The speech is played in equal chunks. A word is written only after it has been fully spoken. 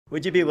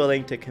Would you be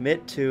willing to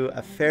commit to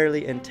a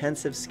fairly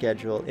intensive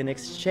schedule in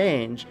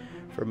exchange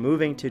for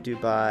moving to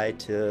Dubai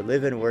to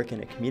live and work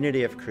in a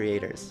community of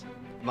creators?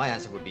 My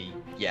answer would be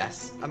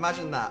yes.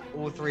 Imagine that,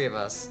 all three of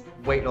us,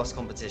 weight loss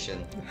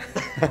competition.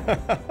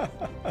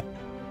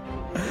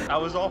 I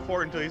was all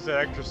for it until you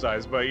said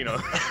exercise, but you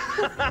know.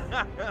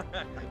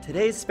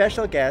 Today's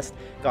special guest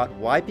got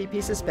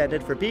YPP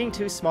suspended for being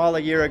too small a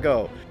year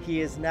ago. He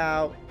is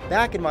now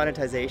back in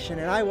monetization,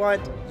 and I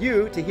want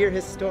you to hear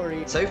his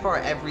story. So far,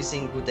 every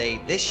single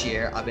day this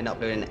year, I've been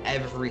uploading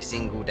every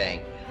single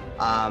day.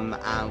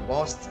 And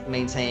whilst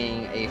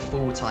maintaining a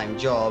full-time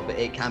job,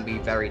 it can be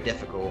very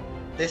difficult.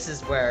 This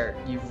is where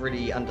you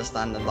really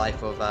understand the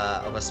life of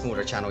a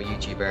smaller channel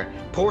YouTuber.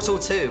 Portal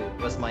 2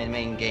 was my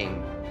main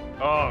game.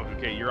 Oh,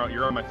 okay, you're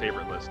on my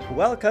favorite list.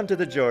 Welcome to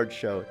The George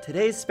Show.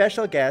 Today's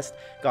special guest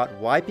got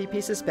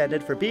YPP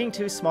suspended for being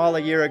too small a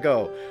year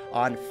ago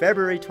on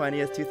February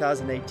 20th,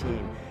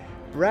 2018.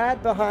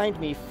 Brad behind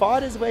me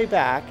fought his way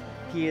back.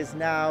 He is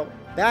now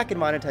back in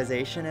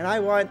monetization, and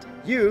I want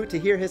you to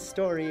hear his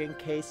story in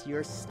case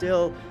you're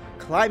still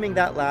climbing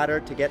that ladder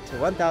to get to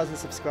 1,000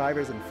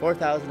 subscribers and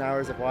 4,000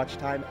 hours of watch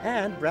time.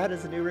 And Brad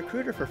is a new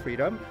recruiter for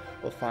Freedom.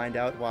 We'll find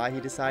out why he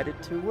decided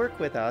to work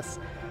with us.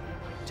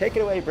 Take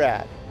it away,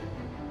 Brad.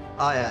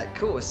 Oh yeah,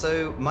 cool.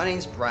 So my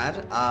name's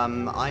Brad.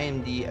 I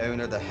am the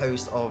owner, the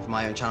host of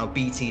my own channel,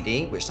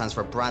 BTD, which stands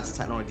for Brad's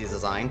Technology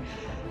Design.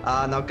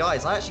 Now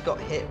guys, I actually got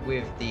hit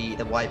with the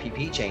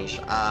YPP change,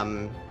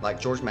 like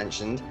George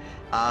mentioned.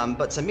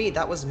 But to me,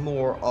 that was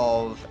more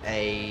of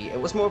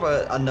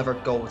another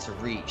goal to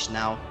reach.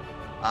 Now,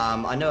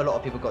 I know a lot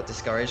of people got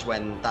discouraged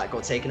when that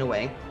got taken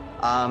away.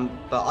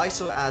 But I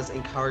saw it as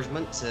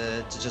encouragement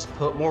to just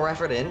put more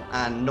effort in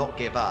and not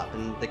give up.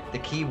 And the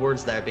key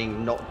words there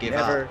being not give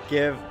up. Never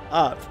give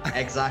up.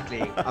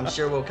 Exactly. I'm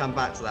sure we'll come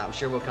back to that.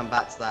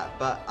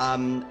 But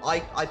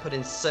I put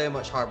in so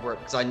much hard work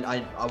because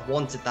I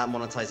wanted that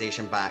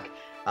monetization back.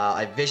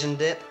 I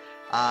visioned it.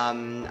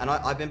 And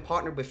I've been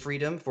partnered with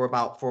Freedom for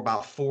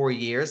about 4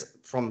 years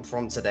from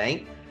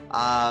today.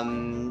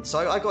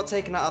 So I got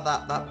taken out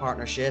of that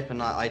partnership,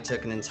 and I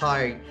took an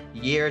entire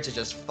year to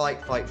just fight,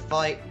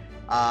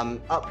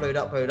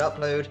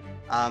 upload,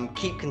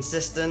 keep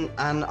consistent,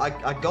 and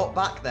I got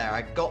back there.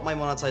 I got my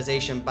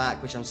monetization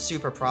back, which I'm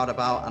super proud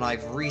about, and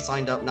I've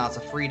re-signed up now to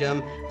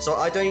Freedom. So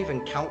I don't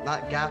even count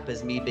that gap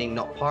as me being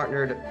not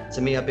partnered. To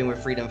me, I've been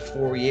with Freedom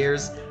 4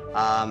 years,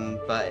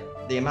 but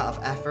the amount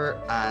of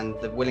effort and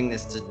the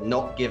willingness to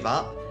not give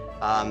up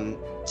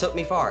took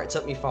me far.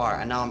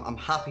 And now I'm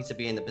happy to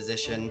be in the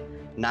position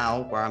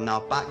now where I'm now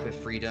back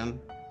with Freedom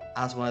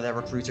as one of their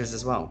recruiters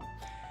as well.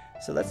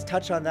 So let's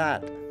touch on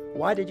that.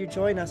 Why did you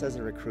join us as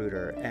a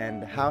recruiter,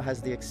 and how has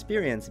the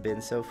experience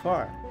been so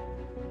far?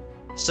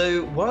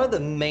 So one of the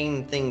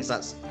main things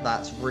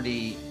that's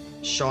really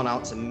shone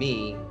out to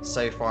me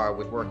so far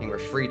with working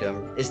with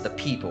Freedom is the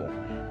people.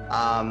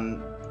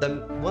 One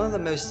of the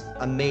most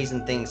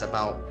amazing things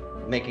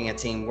about making a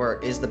team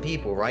work is the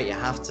people, right? You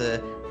have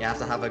to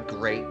have a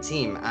great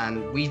team,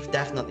 and we've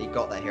definitely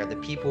got that here. The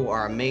people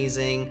are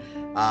amazing.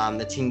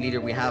 The team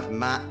leader we have,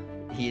 Matt,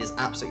 he is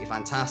absolutely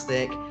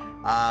fantastic.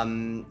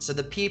 So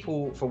the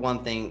people, for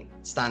one thing,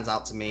 stands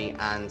out to me,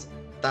 and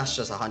that's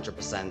just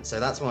 100%. So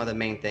that's one of the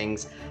main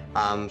things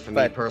for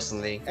me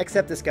personally.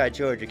 Except this guy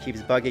George, who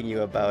keeps bugging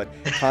you about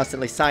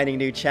constantly signing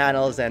new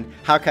channels, and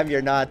how come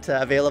you're not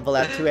available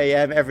at 2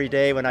 a.m. every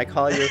day when I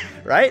call you,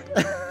 right?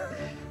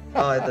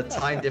 Oh, the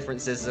time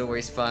difference is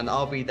always fun.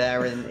 I'll be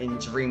there in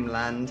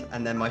dreamland,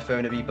 and then my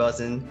phone will be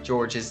buzzing.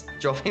 George is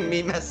dropping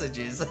me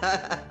messages.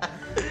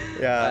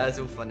 Yeah, it's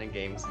all fun and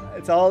games.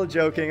 It's all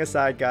joking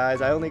aside,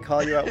 guys. I only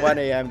call you at 1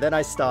 a.m. Then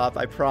I stop.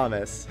 I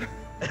promise.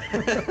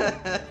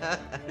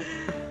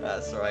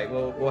 That's right.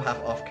 We'll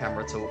have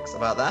off-camera talks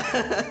about that.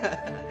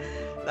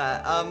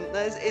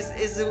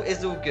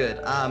 It's all good.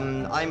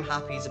 I'm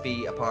happy to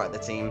be a part of the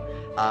team.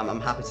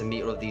 I'm happy to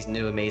meet all of these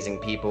new amazing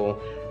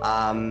people.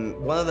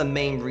 One of the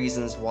main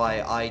reasons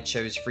why I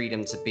chose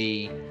Freedom to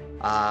be,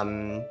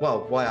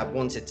 why I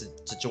wanted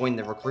to join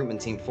the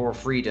recruitment team for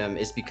Freedom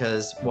is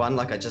because, one,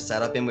 like I just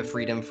said, I've been with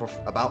Freedom for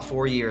about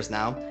 4 years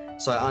now.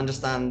 So I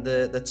understand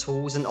the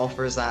tools and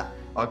offers that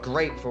are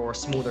great for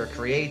smaller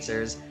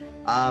creators.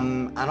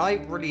 And I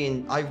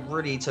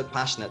really took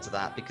passionate to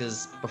that,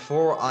 because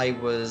before I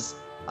was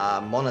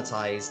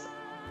monetized,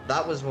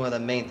 that was one of the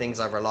main things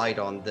I relied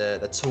on,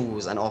 the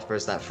tools and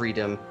offers that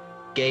Freedom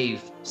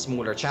gave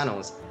smaller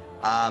channels.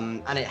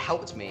 And it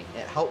helped me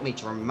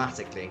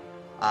dramatically.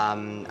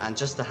 And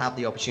just to have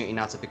the opportunity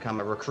now to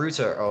become a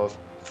recruiter of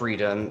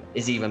Freedom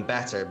is even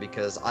better,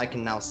 because I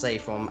can now say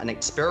from an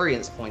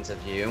experience point of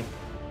view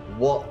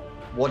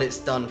what it's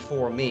done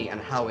for me and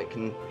how it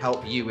can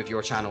help you with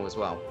your channel as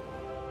well.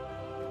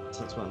 So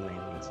that's one of the main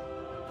things.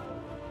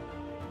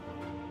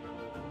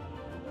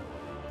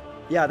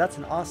 Yeah, that's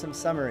an awesome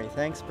summary.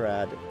 Thanks,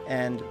 Brad.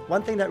 And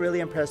one thing that really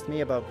impressed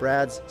me about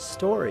Brad's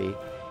story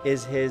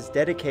is his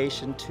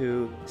dedication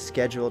to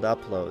scheduled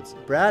uploads.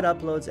 Brad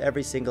uploads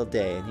every single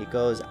day, and he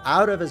goes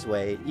out of his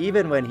way,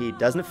 even when he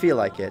doesn't feel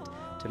like it,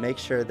 to make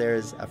sure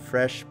there's a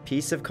fresh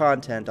piece of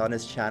content on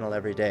his channel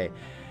every day.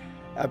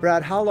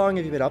 Brad, how long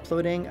have you been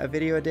uploading a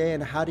video a day,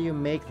 and how do you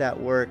make that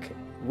work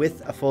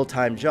with a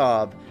full-time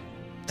job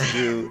to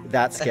do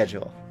that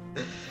schedule?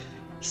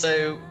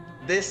 So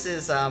this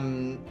is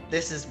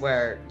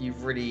where you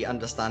really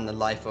understand the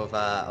life of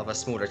a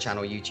smaller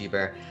channel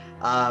YouTuber.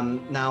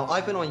 Now,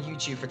 I've been on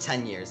YouTube for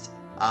 10 years.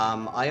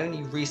 I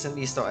only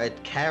recently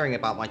started caring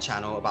about my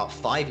channel about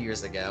 5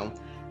 years ago.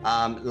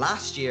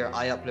 Last year,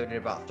 I uploaded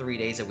about 3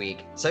 days a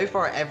week. So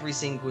far, every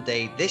single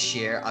day this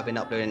year, I've been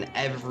uploading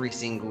every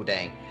single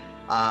day.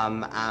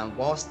 And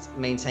whilst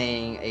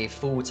maintaining a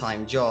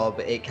full-time job,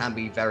 it can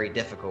be very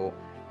difficult.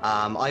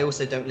 I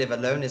also don't live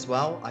alone as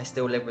well. I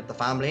still live with the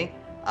family.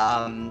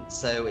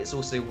 So it's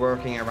also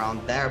working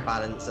around their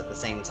balance at the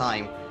same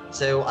time.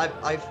 So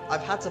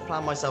I've had to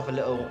plan myself a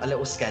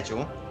little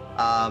schedule.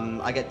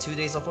 I get 2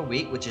 days off a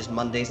week, which is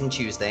Mondays and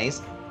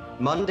Tuesdays.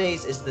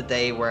 Mondays is the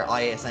day where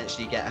I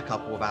essentially get a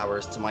couple of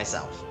hours to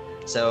myself.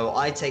 So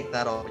I take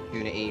that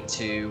opportunity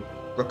to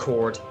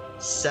record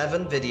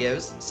 7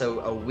 videos,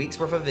 so a week's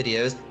worth of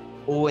videos,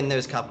 all in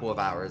those couple of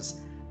hours.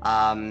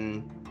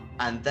 And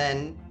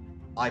then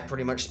I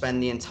pretty much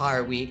spend the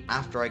entire week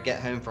after I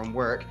get home from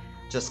work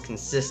just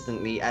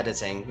consistently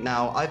editing.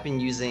 Now, I've been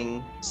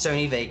using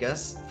Sony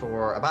Vegas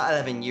for about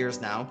 11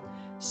 years now,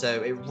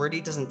 so it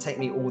really doesn't take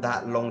me all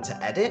that long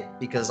to edit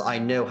because I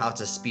know how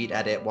to speed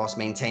edit whilst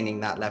maintaining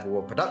that level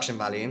of production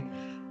value.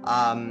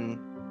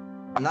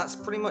 And that's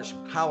pretty much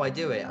how I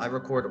do it. I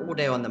record all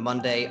day on the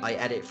Monday, I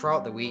edit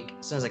throughout the week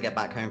as soon as I get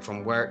back home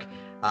from work.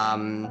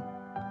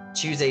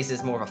 Tuesdays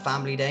is more of a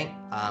family day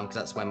because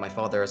that's when my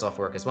father is off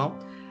work as well.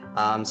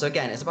 So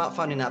again, it's about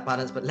finding that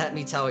balance, but let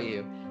me tell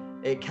you,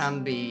 it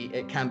can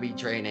be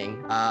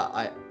draining.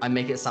 I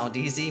make it sound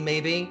easy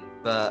maybe,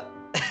 but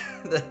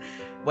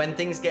when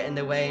things get in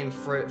the way and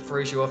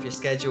throws you off your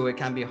schedule, it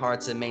can be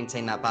hard to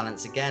maintain that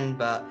balance again.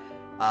 But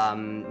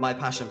my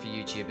passion for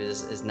YouTube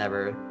is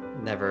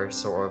never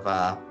sort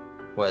of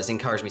has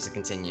encouraged me to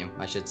continue,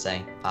 I should say,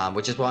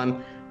 which is why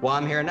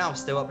I'm here now,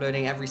 still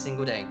uploading every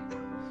single day.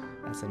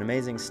 That's an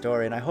amazing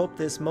story, and I hope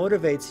this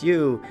motivates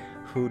you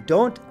who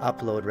don't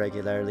upload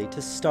regularly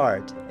to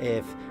start.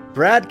 If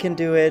Brad can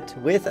do it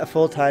with a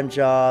full-time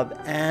job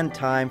and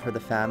time for the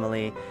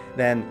family,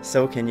 then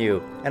so can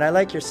you. And I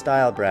like your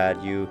style,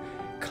 Brad. You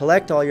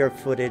collect all your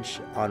footage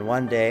on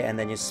one day and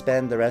then you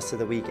spend the rest of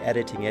the week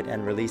editing it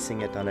and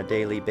releasing it on a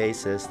daily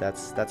basis.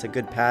 That's a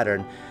good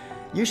pattern.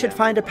 You should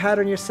find a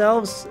pattern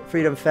yourselves,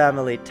 Freedom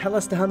Family. Tell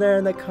us down there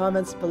in the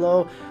comments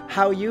below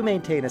how you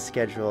maintain a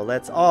schedule.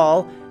 Let's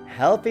all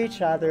help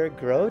each other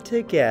grow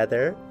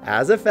together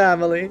as a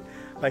family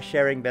by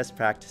sharing best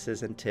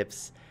practices and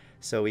tips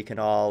so we can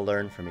all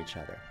learn from each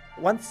other.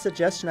 One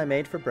suggestion I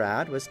made for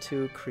Brad was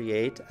to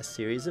create a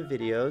series of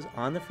videos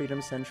on the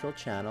Freedom Central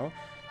channel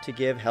to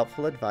give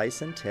helpful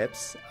advice and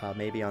tips,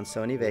 maybe on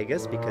Sony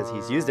Vegas because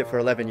he's used it for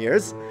 11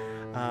 years,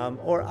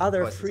 or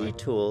other free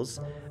tools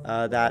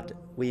that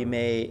we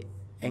may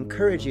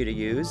encourage you to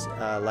use,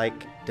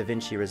 like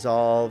DaVinci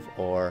Resolve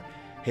or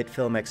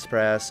HitFilm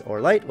Express or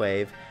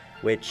Lightwave,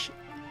 which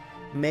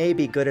may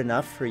be good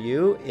enough for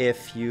you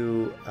if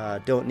you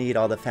don't need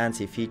all the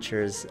fancy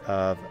features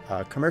of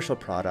a commercial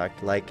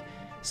product like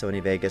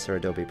Sony Vegas or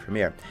Adobe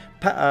Premiere.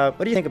 What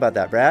do you think about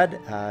that,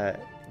 Brad?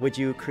 Would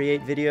you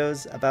create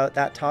videos about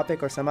that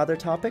topic or some other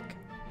topic?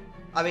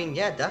 I mean,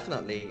 yeah,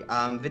 definitely.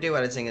 Video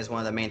editing is one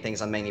of the main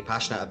things I'm mainly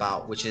passionate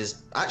about, which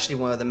is actually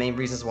one of the main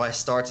reasons why I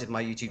started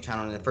my YouTube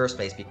channel in the first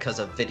place, because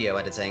of video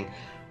editing.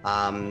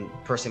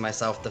 Personally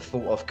myself, the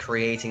thought of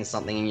creating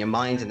something in your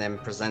mind and then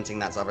presenting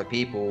that to other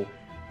people,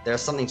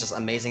 there's something just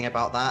amazing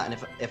about that. And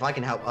if I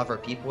can help other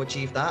people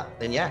achieve that,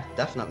 then yeah,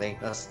 definitely.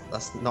 That's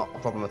not a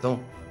problem at all.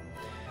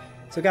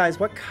 So guys,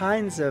 what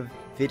kinds of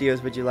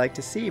videos would you like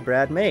to see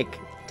Brad make?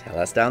 Tell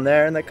us down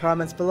there in the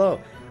comments below.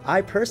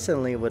 I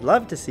personally would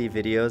love to see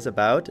videos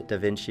about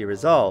DaVinci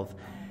Resolve.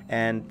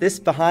 And this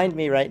behind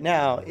me right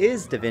now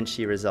is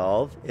DaVinci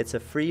Resolve. It's a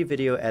free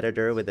video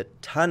editor with a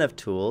ton of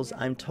tools.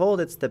 I'm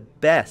told it's the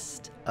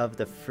best of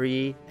the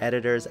free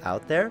editors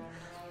out there.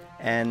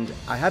 And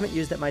I haven't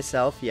used it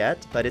myself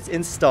yet, but it's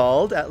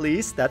installed at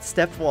least. That's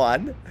step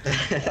one.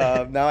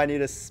 Now I need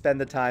to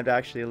spend the time to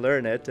actually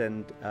learn it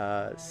and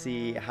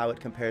see how it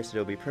compares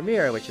to Adobe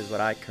Premiere, which is what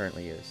I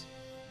currently use.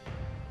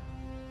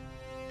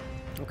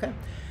 Okay.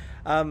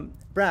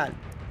 Brad,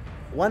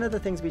 one of the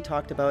things we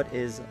talked about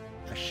is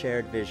a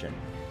shared vision.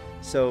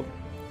 So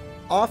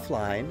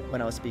offline,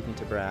 when I was speaking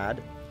to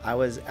Brad, I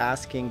was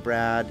asking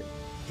Brad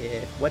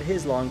what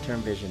his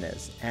long-term vision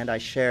is. And I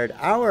shared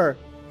our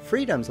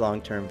Freedom's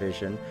long-term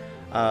vision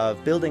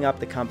of building up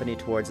the company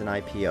towards an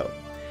IPO.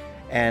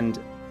 And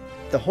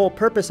the whole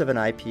purpose of an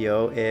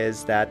IPO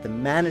is that the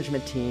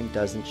management team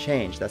doesn't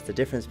change. That's the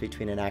difference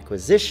between an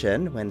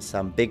acquisition, when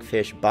some big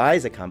fish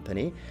buys a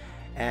company,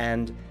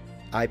 and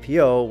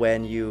IPO,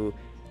 when you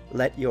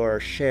let your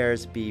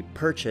shares be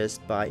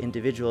purchased by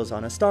individuals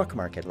on a stock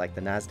market like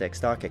the Nasdaq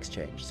Stock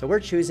Exchange. So we're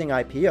choosing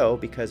IPO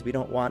because we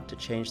don't want to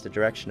change the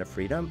direction of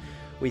Freedom.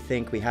 We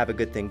think we have a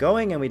good thing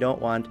going and we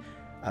don't want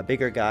a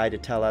bigger guy to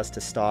tell us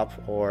to stop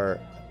or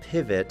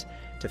pivot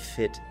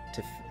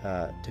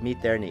to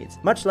meet their needs.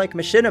 Much like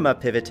Machinima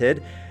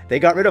pivoted, they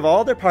got rid of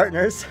all their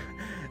partners.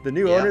 The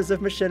new owners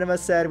of Machinima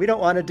said, we don't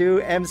want to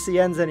do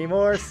MCNs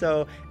anymore,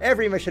 so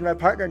every Machinima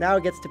partner now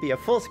gets to be a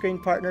full screen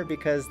partner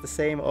because the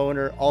same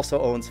owner also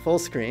owns full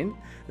screen.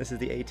 This is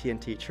the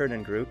AT&T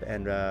Chernin Group,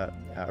 and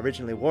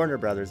originally Warner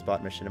Brothers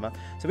bought Machinima.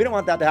 So we don't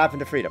want that to happen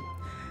to Freedom.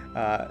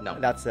 No.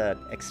 That's an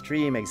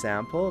extreme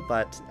example,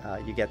 but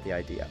you get the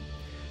idea.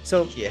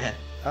 So,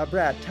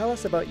 Brad, tell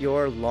us about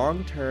your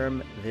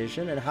long-term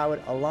vision and how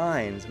it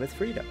aligns with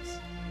Freedom's.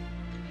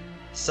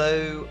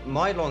 So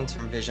my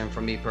long-term vision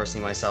for me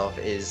personally myself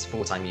is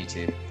full-time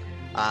YouTube.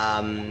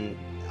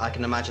 I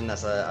can imagine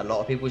that's a lot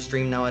of people's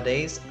dream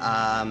nowadays,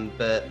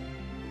 but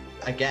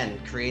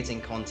again, creating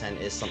content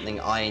is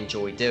something I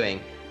enjoy doing,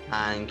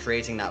 and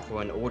creating that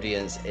for an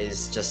audience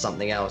is just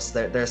something else.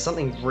 There's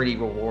something really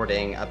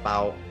rewarding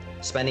about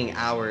spending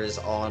hours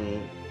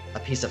on a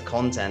piece of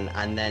content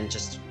and then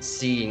just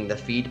seeing the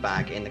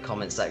feedback in the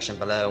comment section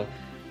below.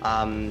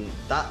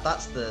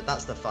 That's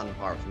the fun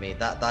part for me.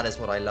 That is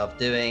what I love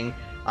doing.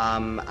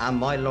 And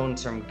my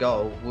long-term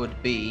goal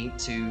would be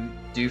to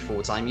do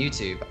full-time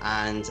YouTube.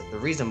 And the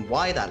reason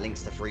why that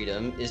links to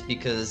Freedom is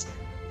because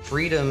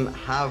Freedom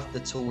have the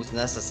tools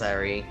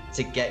necessary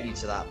to get you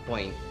to that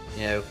point.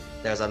 You know,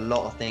 there's a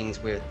lot of things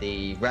with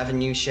the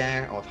revenue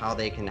share of how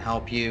they can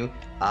help you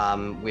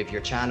with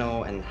your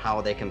channel and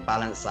how they can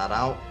balance that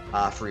out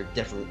through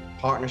different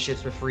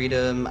partnerships with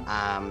Freedom,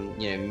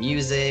 you know,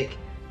 music,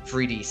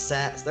 3D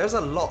sets. There's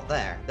a lot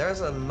there.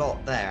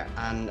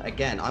 And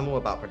again, I'm all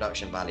about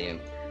production value.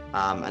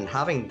 And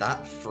having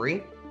that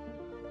free,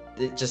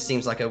 it just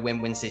seems like a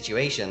win-win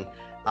situation.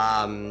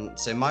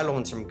 So my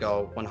long-term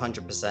goal,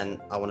 100%,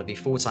 I want to be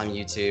full-time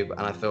YouTube,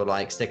 and I feel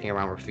like sticking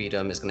around with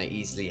Freedom is going to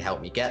easily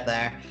help me get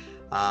there.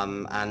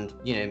 And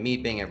you know, me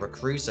being a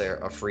recruiter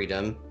of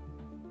Freedom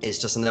is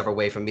just another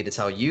way for me to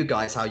tell you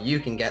guys how you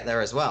can get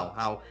there as well,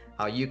 how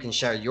you can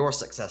share your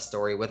success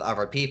story with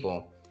other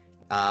people.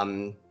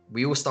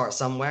 We all start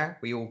somewhere,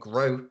 we all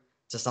grow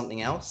to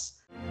something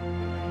else.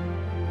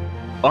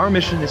 Our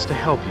mission is to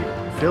help you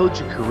build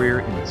your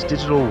career in this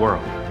digital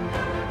world.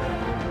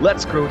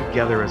 Let's grow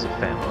together as a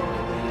family.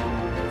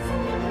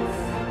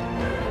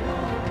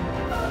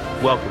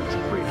 Welcome to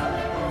Freedom.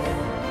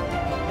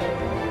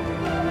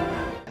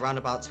 Around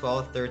about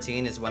 12,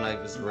 13 is when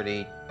I was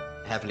really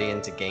heavily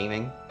into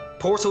gaming.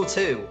 Portal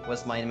 2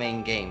 was my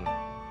main game.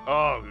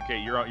 Oh, okay,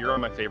 you're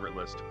on my favorite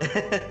list.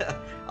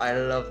 I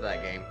love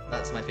that game.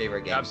 That's my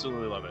favorite game.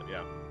 Absolutely love it,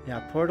 yeah. Yeah,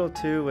 Portal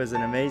 2 was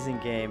an amazing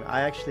game.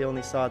 I actually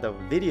only saw the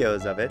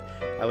videos of it.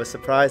 I was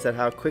surprised at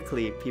how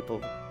quickly people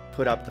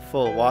put up the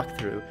full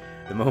walkthrough.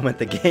 The moment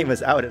the game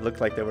was out, it looked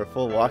like there were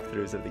full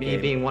walkthroughs of the game. Me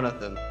being one of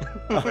them.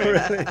 Oh,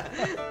 really?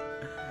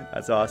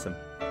 That's awesome.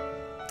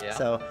 Yeah.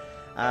 So,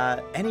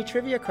 any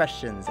trivia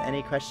questions?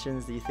 Any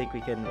questions that you think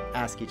we can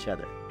ask each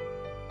other?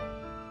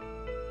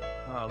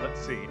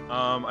 Let's see.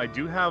 I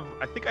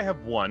think I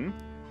have one.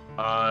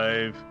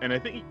 And I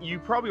think you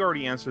probably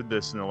already answered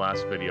this in the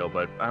last video,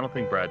 but I don't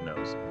think Brad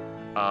knows.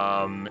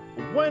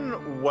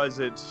 When was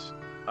it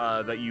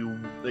that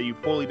you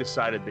fully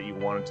decided that you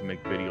wanted to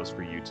make videos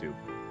for YouTube?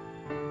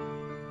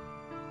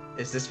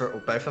 Is this for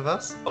both of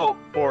us? Oh,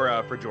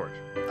 for George.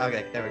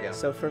 Okay, there we go.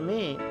 So for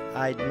me,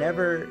 I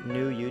never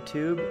knew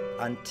YouTube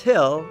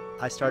until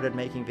I started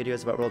making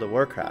videos about World of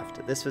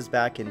Warcraft. This was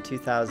back in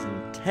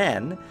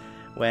 2010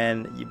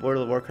 when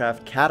World of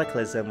Warcraft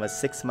Cataclysm was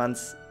 6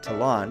 months to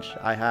launch.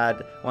 I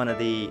had one of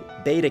the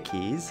beta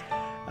keys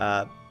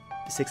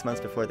 6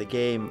 months before the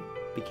game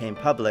became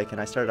public, and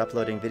I started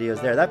uploading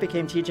videos there. That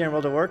became TGN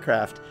World of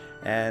Warcraft,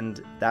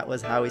 and that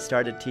was how we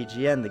started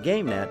TGN, the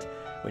game net,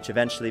 which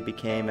eventually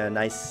became a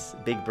nice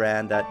big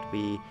brand that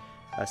we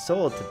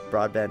sold to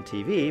Broadband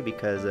TV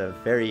because of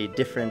very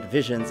different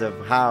visions of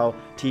how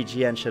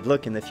TGN should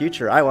look in the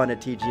future. I wanted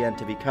TGN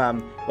to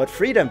become what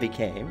Freedom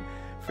became.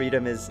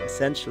 Freedom is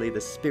essentially the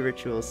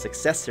spiritual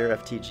successor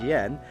of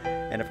TGN,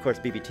 and of course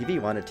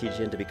BBTV wanted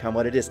TGN to become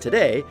what it is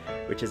today,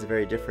 which is a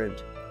very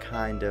different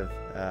kind of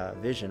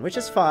vision, which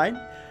is fine.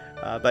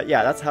 But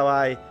yeah, that's how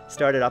I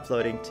started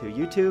uploading to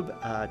YouTube,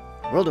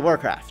 World of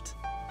Warcraft.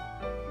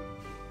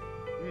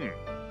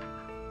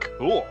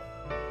 Cool.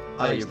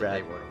 I used to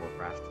play World of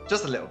Warcraft,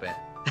 just a little bit.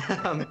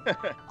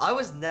 I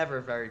was never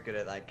very good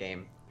at that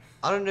game.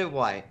 I don't know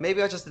why.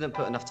 Maybe I just didn't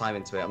put enough time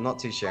into it. I'm not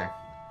too sure.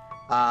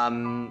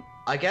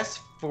 I guess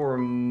for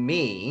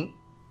me,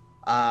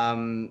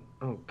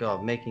 oh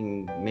god,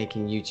 making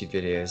YouTube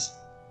videos.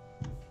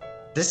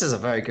 This is a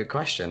very good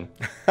question.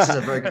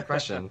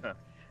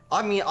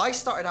 I mean, I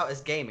started out as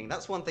gaming.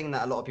 That's one thing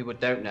that a lot of people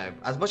don't know.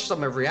 As much as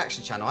I'm a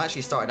reaction channel, I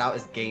actually started out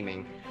as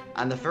gaming.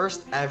 And the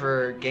first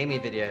ever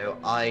gaming video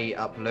I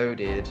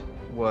uploaded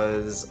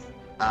was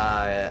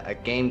a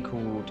game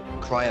called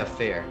Cry of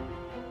Fear.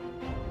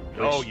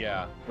 Oh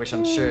yeah. Which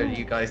I'm sure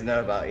you guys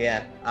know about,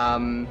 yeah.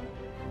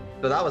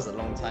 But that was a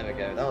long time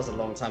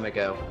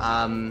ago.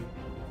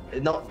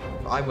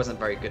 I wasn't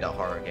very good at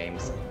horror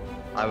games.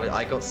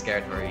 I got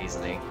scared very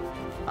easily.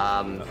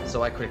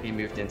 So I quickly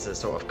moved into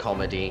sort of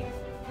comedy,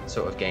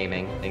 sort of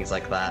gaming, things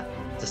like that,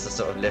 just to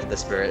sort of lift the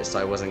spirits so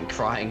I wasn't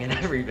crying in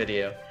every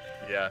video.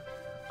 Yeah.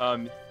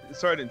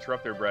 Sorry to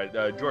interrupt there, Brad.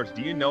 George,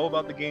 do you know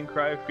about the game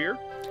Cry of Fear?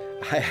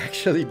 I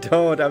actually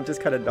don't. I'm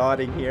just kind of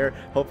nodding here,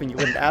 hoping you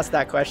wouldn't ask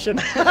that question.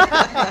 That's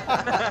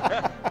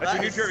a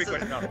new trivia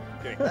question. No,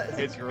 kidding.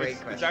 It's a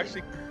great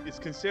question. It's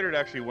considered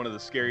actually one of the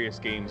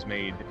scariest games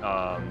made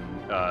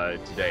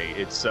today.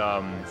 It's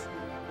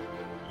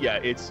yeah,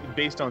 it's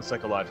based on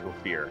psychological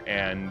fear,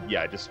 and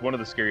yeah, just one of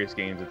the scariest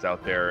games that's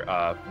out there.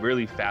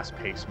 Really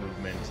fast-paced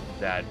movement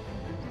that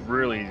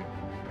really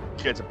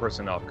gets a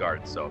person off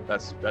guard. So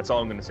that's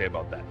all I'm going to say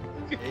about that.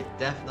 It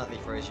definitely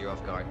throws you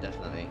off guard,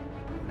 definitely.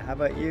 How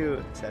about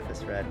you,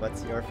 Cephas Red?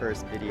 What's your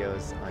first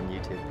videos on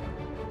YouTube?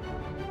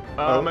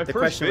 My the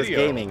first question video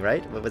was gaming,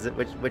 right? What was it?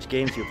 Which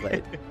games you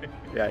played?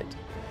 Right.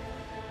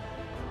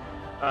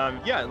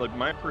 Yeah, like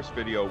my first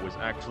video was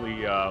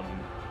actually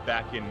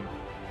back in.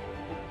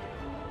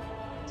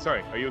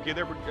 Sorry, are you okay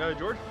there,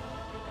 George?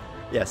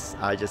 Yes,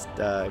 I just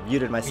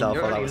muted myself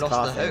while I was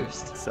coughing,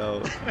 host.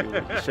 so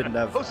you shouldn't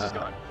have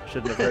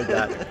heard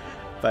that.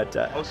 But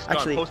Host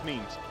actually, post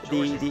memes.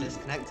 George is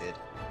disconnected.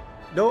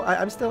 No,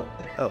 I'm still.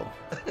 Oh.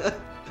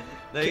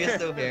 No, you're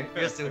still here.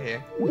 You're still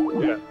here.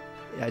 Yeah.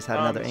 I just had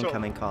another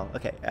incoming call.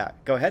 Okay,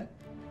 go ahead.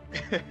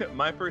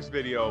 My first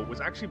video was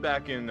actually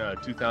back in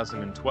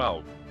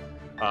 2012.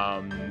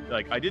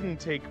 Like I didn't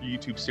take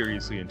YouTube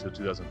seriously until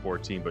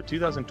 2014, but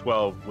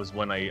 2012 was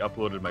when I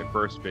uploaded my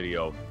first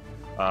video,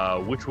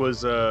 which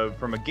was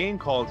from a game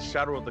called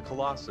Shadow of the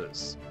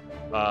Colossus.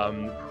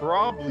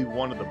 Probably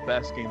one of the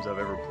best games I've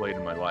ever played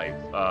in my life,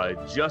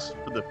 just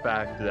for the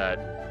fact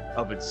that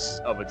of its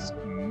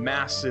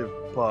massive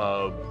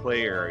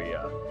play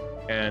area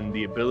and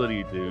the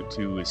ability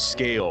to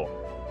scale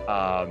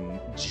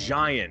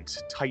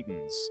giant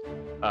titans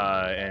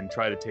and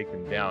try to take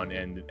them down,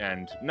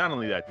 and not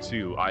only that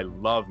too, I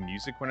love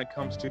music when it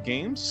comes to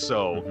games,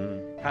 so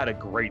had a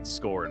great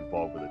score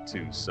involved with it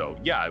too. So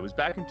yeah, it was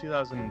back in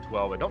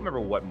 2012. I don't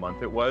remember what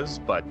month it was,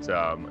 but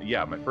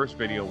yeah, my first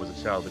video was a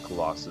Shadow of the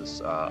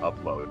Colossus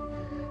upload.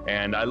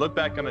 And I look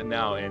back on it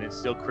now, and it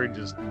still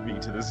cringes me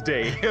to this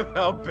day of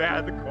how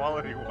bad the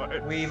quality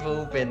was. We've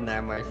all been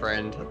there, my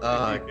friend.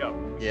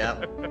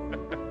 Yeah.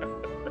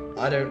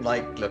 I don't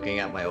like looking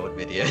at my old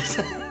videos.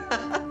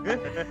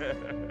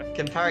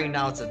 Comparing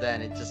now to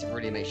then, it just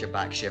really makes your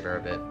back shiver a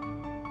bit.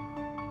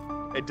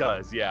 It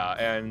does, yeah.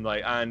 And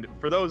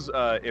for those,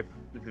 if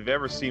you've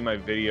ever seen my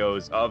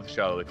videos of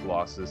Shadow of the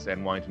Colossus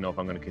and wanting to know if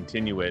I'm going to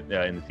continue it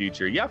in the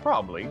future, yeah,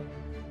 probably.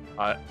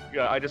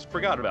 I just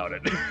forgot about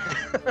it.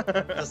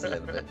 Just a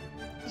little bit.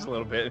 Just a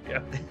little bit,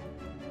 yeah.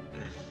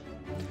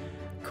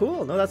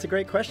 Cool. No, that's a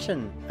great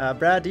question.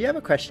 Brad, do you have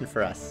a question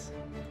for us?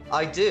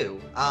 I do.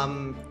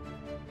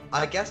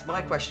 I guess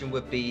my question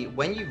would be,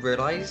 when you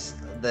realize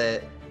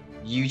that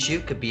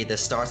YouTube could be the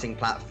starting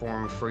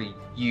platform for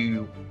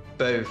you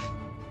both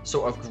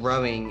sort of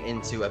growing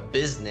into a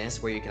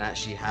business where you can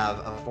actually have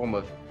a form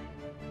of,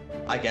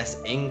 I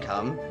guess,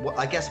 income.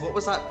 What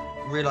was that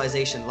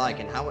realization like,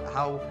 and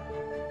how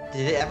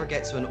did it ever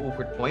get to an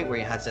awkward point where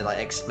you had to like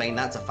explain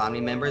that to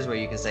family members, where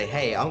you can say,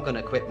 hey, I'm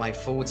gonna quit my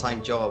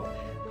full-time job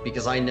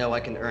because I know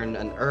I can earn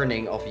an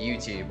earning off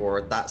YouTube,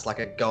 or that's like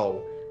a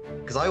goal?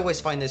 Because I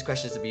always find those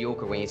questions to be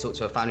awkward when you talk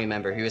to a family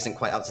member who isn't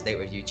quite up to date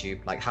with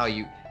YouTube. Like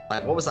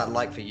what was that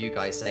like for you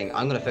guys, saying,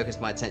 I'm gonna focus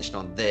my attention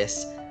on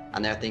this,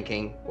 and they're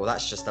thinking, well,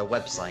 that's just a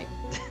website.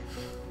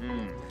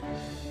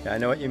 Yeah, I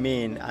know what you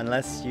mean.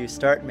 Unless you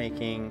start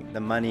making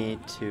the money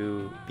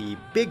to be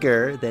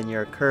bigger than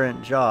your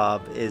current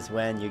job is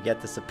when you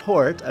get the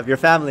support of your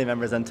family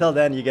members. Until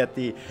then, you get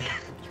the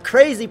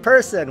crazy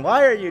person.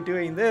 Why are you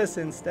doing this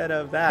instead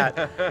of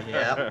that?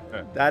 Yeah.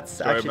 That's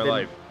Story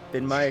actually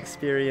been my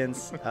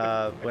experience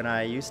when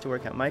I used to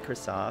work at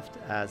Microsoft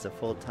as a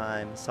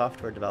full-time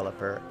software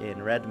developer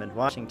in Redmond,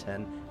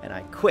 Washington, and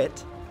I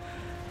quit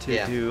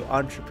to do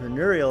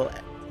entrepreneurial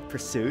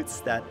pursuits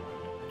that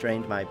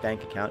drained my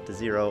bank account to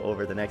zero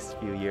over the next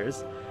few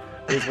years,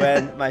 is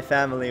when my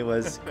family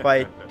was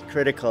quite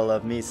critical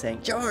of me,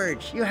 saying,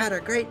 George, you had a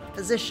great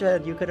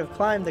position, you could have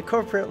climbed the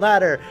corporate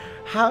ladder.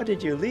 How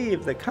did you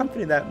leave the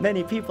company that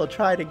many people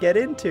try to get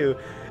into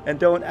and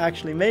don't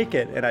actually make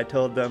it? And I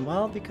told them,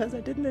 well, because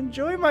I didn't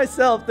enjoy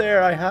myself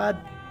there. I had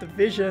the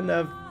vision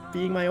of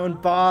being my own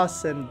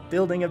boss and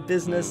building a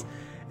business,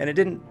 and it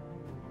didn't.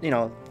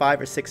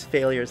 5 or 6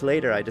 failures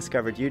later, I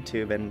discovered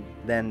YouTube and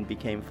then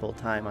became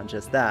full-time on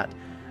just that.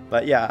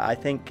 But yeah, I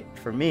think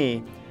for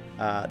me,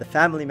 the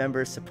family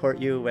members support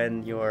you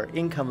when your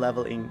income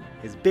level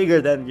is bigger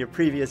than your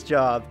previous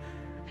job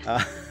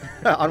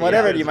on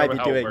whatever you might be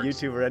doing,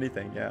 YouTube or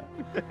anything. Yeah.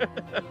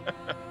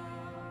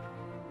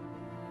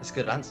 That's a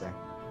good answer.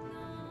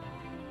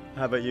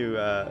 How about you,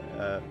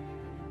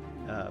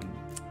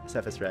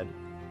 Cephas Red?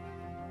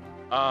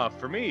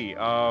 For me,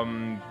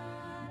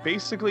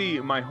 basically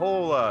my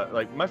whole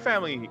my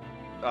family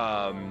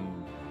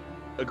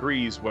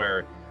agrees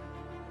where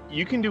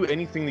you can do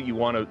anything that you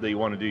want to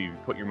do. You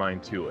put your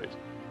mind to it,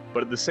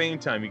 but at the same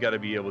time, you got to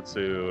be able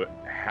to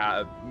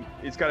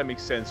it's got to make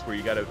sense where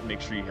you got to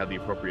make sure you have the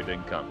appropriate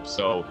income.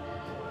 So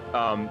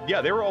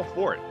yeah, they were all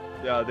for it.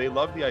 They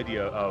love the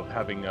idea of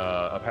having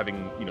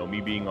you know,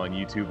 me being on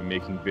YouTube and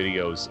making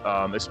videos,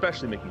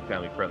 especially making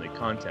family-friendly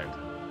content.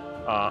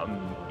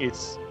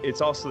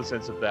 It's also the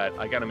sense of that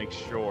I got to make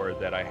sure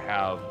that I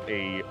have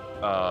a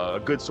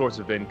good source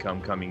of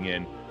income coming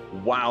in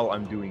while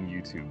I'm doing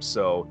YouTube.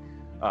 So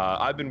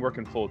I've been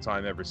working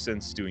full-time ever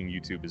since doing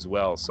YouTube as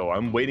well. So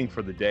I'm waiting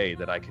for the day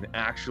that I can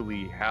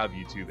actually have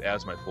YouTube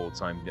as my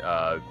full-time,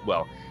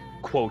 well,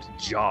 quote,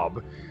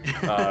 job,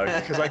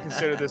 because I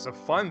consider this a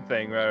fun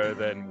thing rather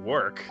than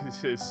work.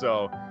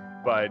 So,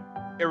 but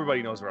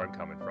everybody knows where I'm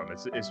coming from.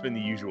 It's been the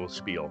usual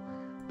spiel,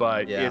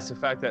 but it's the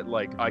fact that,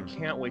 like, I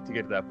can't wait to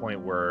get to that point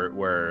where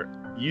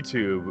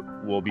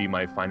YouTube will be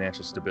my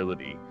financial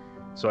stability,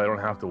 so I don't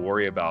have to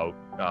worry about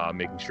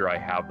making sure I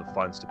have the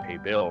funds to pay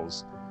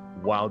bills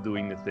while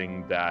doing the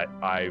thing that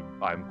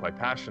I'm quite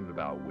passionate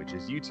about, which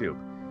is YouTube.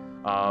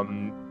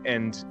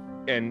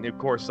 And of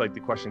course, like, the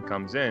question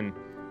comes in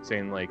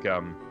saying, like,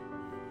 well,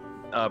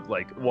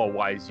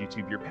 why is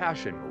YouTube your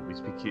passion? Well,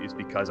 it's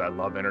because I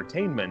love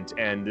entertainment,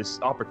 and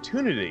this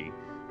opportunity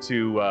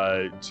to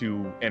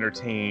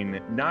entertain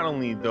not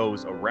only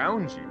those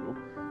around you,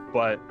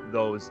 but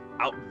those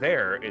out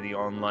there in the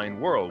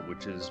online world,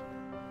 which is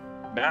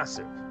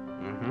massive.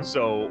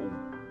 So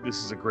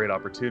this is a great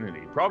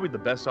opportunity, probably the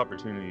best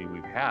opportunity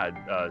we've had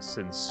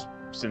since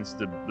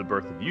the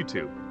birth of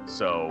YouTube.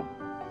 So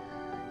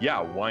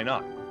yeah, why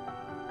not?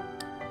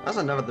 That's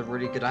another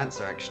really good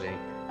answer, actually.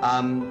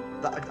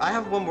 I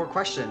have one more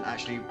question,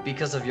 actually,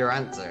 because of your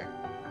answer.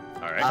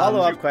 All right.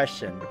 Follow-up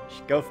question.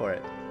 Go for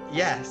it.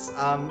 Yes.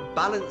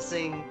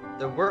 Balancing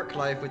the work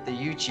life with the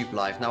YouTube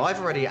life. Now,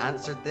 I've already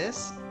answered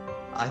this.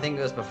 I think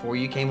it was before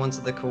you came onto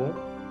the call.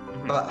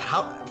 But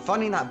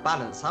finding that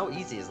balance, how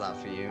easy is that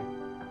for you?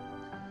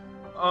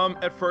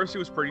 At first, it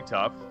was pretty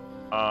tough.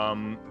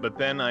 But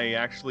then I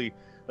actually,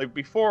 like,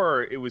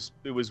 before, it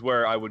was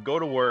where I would go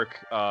to work,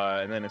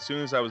 and then as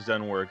soon as I was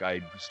done work,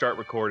 I'd start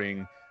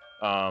recording,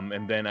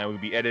 and then I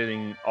would be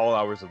editing all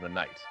hours of the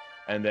night,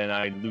 and then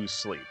I'd lose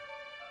sleep.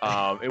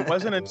 It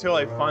wasn't until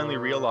I finally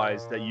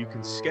realized that you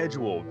can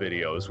schedule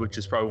videos, which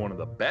is probably one of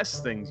the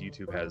best things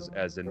YouTube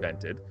has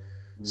invented,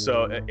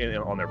 so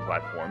on their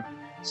platform.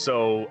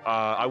 So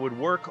I would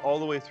work all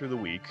the way through the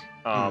week,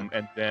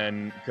 and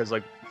then, because,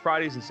 like,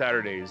 Fridays and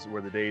Saturdays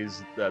were the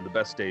days, the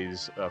best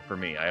days for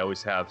me. I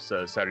always have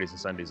Saturdays and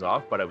Sundays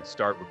off, but I would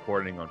start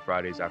recording on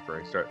Fridays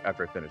after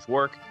I finish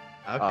work.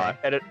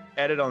 Okay.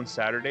 Edit on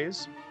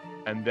Saturdays,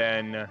 and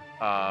then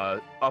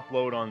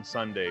upload on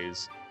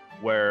Sundays,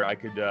 where I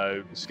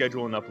could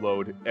schedule and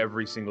upload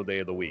every single day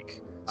of the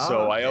week.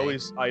 So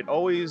I'd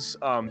always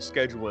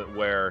schedule it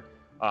where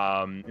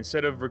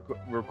instead of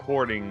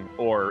recording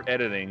or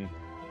editing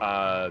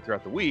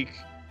throughout the week,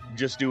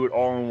 just do it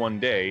all in one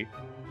day.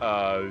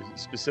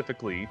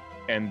 Specifically,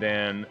 and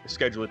then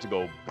schedule it to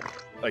go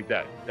like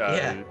that,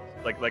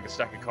 like a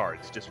stack of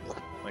cards, just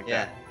like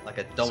that. Like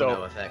a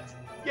domino effect.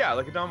 Yeah,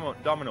 like a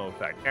domino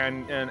effect.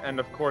 And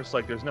of course,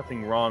 like, there's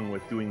nothing wrong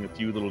with doing a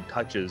few little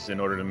touches in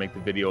order to make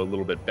the video a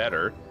little bit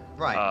better,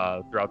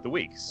 right, throughout the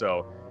week.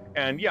 So,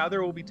 and yeah,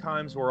 there will be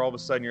times where all of a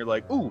sudden you're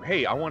like, ooh,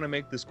 hey, I want to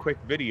make this quick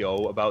video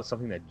about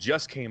something that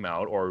just came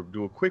out, or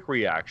do a quick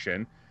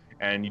reaction,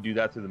 and you do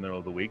that through the middle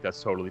of the week.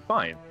 That's totally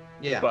fine.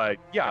 Yeah. But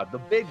yeah, the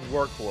big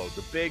workload,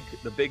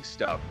 the big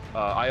stuff.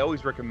 I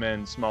always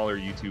recommend smaller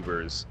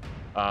YouTubers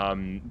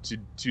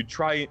to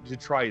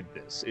try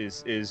this.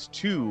 Is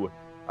to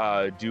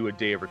do a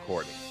day of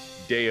recording,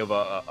 day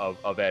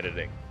of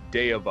editing,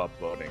 day of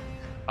uploading.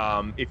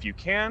 If you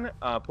can,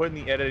 put in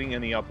the editing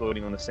and the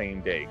uploading on the same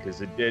day,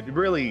 because it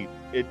really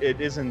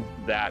isn't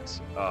that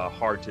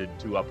hard to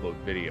upload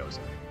videos.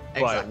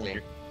 Exactly.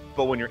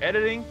 But when you're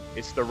editing,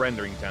 it's the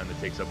rendering time that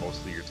takes up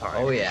most of your time.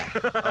 Oh yeah.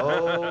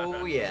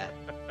 Oh yeah.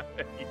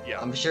 Yeah.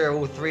 I'm sure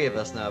all three of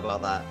us know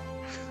about that.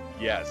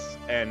 Yes,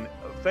 and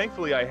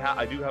thankfully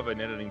I do have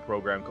an editing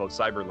program called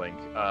Cyberlink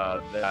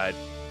that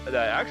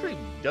actually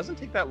doesn't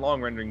take that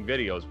long rendering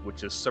videos,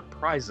 which is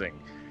surprising.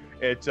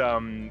 It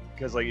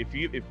because, like,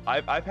 if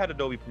I've had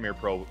Adobe Premiere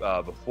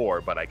Pro before,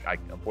 but I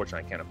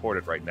unfortunately I can't afford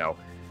it right now.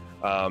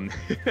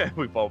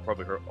 We've all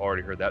probably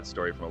already heard that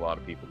story from a lot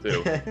of people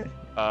too.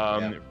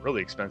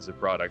 Really expensive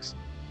products,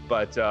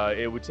 but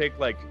it would take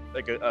like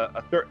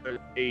a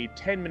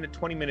 10-minute,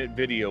 20-minute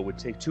video would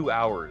take 2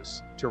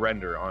 hours to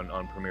render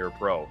on Premiere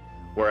Pro.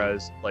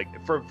 Whereas, like,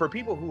 for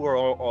people who are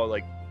all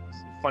like,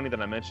 funny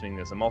that I'm mentioning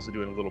this, I'm also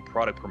doing a little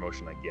product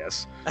promotion, I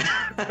guess.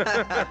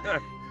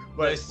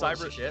 But no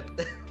sponsorship.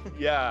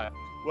 Yeah.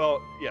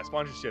 Well, yeah,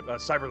 sponsorship.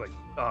 Cyberlink,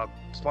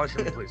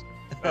 sponsor me, please.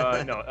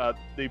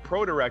 The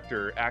Pro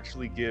Director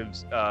actually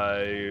gives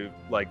I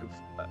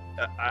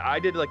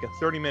did like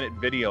a 30-minute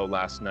video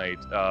last night,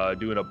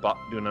 doing an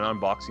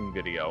unboxing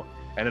video,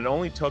 and it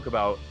only took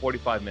about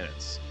 45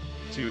 minutes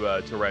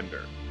to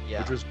render,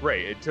 which was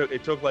great.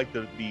 It took like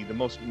the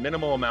most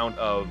minimal amount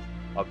of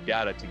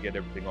data to get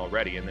everything all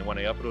ready, and then when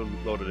I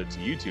uploaded it to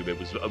YouTube, it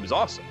was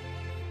awesome.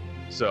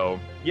 So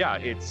yeah,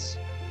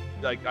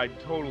 like I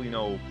totally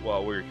know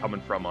where you're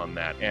coming from on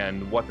that,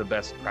 and what the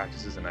best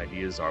practices and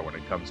ideas are when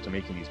it comes to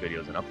making these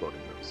videos and uploading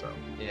them. So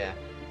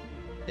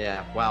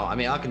yeah, wow. I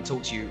mean, I can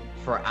talk to you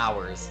for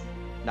hours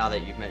now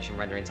that you've mentioned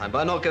rendering time, but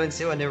I'm not going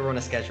to. I know we're on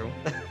a schedule.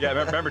 Yeah,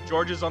 remember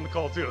George is on the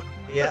call too.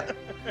 Yeah.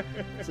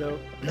 So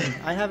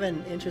I have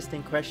an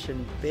interesting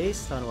question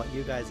based on what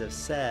you guys have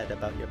said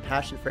about your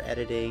passion for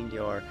editing,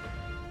 your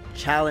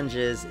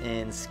challenges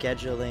in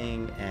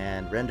scheduling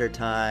and render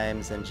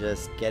times and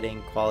just getting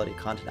quality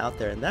content out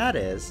there. And that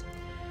is,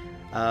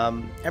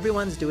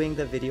 everyone's doing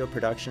the video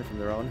production from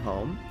their own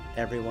home.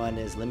 Everyone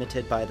is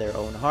limited by their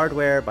own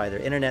hardware, by their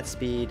internet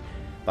speed,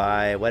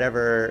 by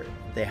whatever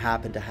they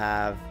happen to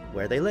have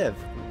where they live.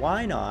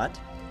 Why not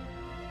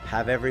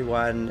have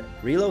everyone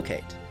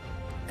relocate?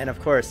 And of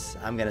course,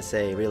 I'm going to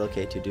say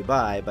relocate to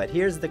Dubai, but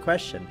here's the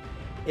question.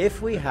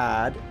 If we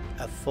had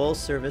a full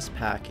service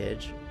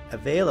package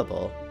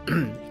available,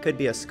 it could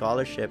be a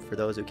scholarship for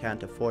those who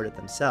can't afford it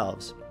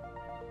themselves,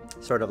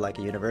 sort of like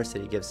a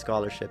university gives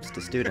scholarships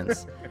to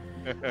students,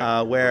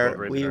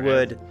 where we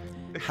would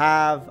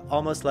have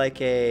almost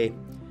like a,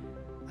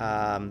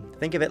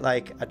 think of it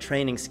like a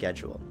training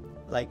schedule.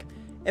 Like,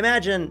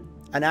 imagine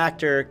an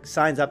actor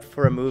signs up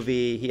for a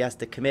movie, he has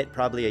to commit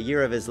probably a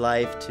year of his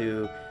life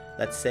to,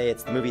 let's say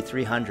it's the movie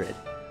 300,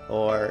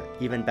 or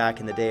even back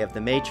in the day of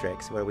The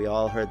Matrix, where we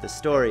all heard the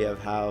story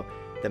of how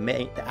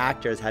the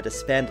actors had to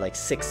spend like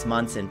 6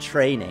 months in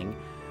training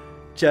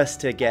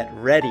just to get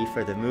ready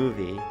for the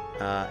movie,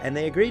 and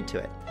they agreed to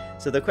it.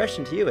 So the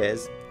question to you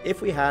is,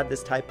 if we had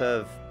this type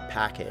of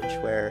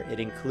package where it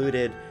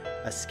included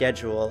a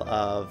schedule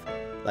of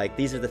like,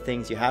 these are the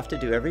things you have to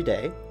do every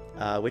day,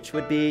 which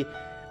would be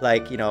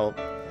like, you know,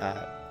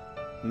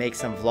 make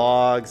some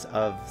vlogs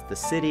of the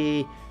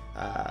city,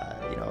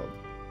 you know,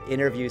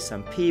 interview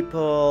some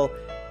people,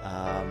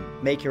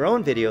 make your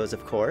own videos,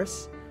 of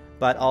course,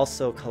 but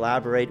also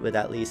collaborate with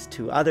at least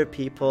 2 other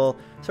people,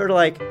 sort of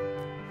like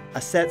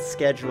a set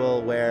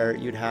schedule where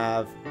you'd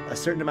have a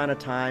certain amount of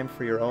time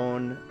for your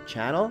own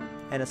channel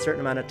and a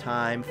certain amount of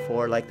time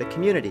for like the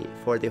community,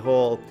 for the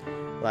whole,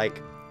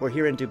 like, we're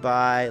here in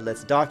Dubai,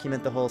 let's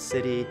document the whole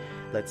city,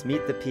 let's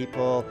meet the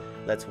people,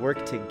 let's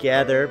work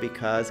together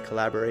because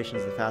collaboration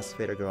is the fastest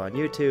way to grow on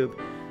YouTube.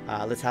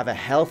 Let's have a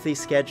healthy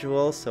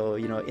schedule. So,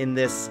 you know, in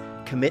this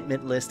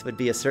commitment list would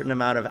be a certain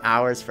amount of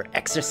hours for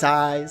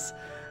exercise,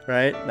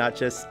 right? Not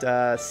just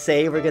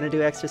say we're going to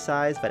do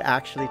exercise, but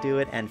actually do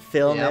it and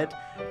film it.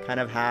 Kind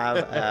of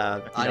have,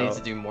 I need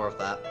to do more of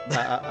that.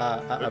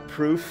 a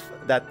proof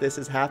that this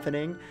is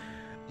happening.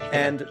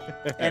 And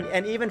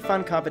even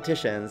fun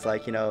competitions,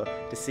 like, you know,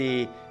 to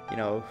see, you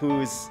know,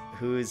 who's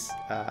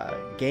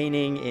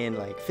gaining in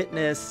like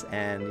fitness,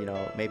 and, you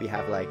know, maybe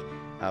have like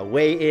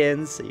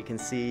weigh-ins so you can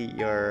see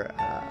your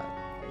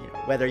you know,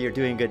 whether you're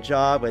doing a good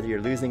job, whether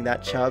you're losing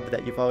that chub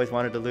that you've always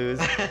wanted to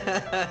lose,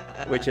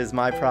 which is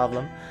my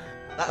problem.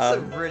 That's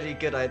a really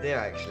good idea,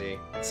 actually.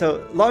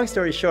 So long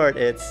story short,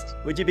 it's,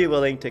 would you be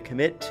willing to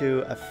commit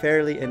to a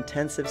fairly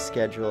intensive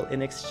schedule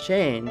in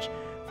exchange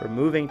for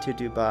moving to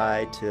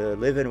Dubai to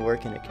live and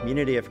work in a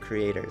community of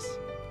creators?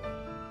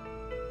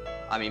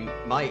 I mean,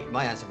 my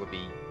answer would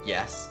be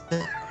yes.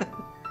 Yeah.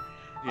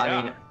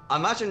 I mean,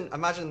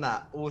 imagine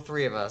that, all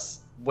 3 of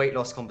us, weight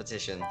loss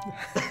competition.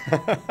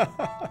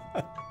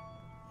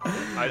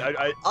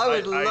 I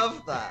would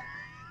love that.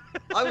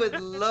 I would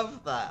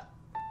love that.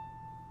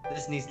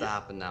 This needs to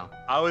happen now.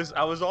 I was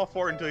all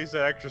for it until you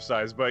said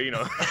exercise, but you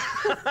know.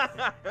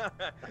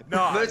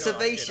 No,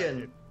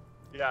 motivation.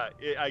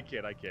 I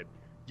kid.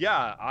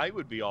 Yeah, I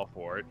would be all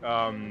for it.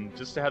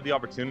 Just to have the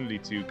opportunity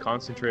to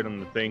concentrate on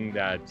the thing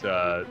that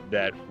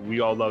that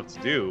we all love to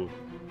do,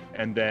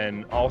 and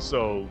then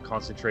also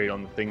concentrate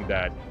on the thing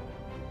that,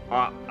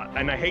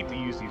 and I hate to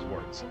use these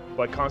words,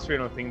 but concentrate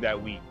on the thing that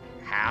we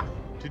have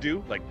to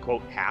do, like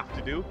quote have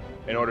to do,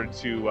 in order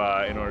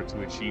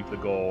to achieve the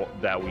goal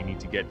that we need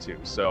to get to.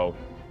 So,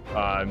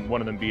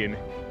 one of them being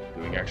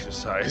doing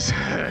exercise,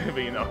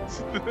 but you know.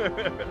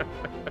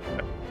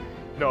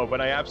 No,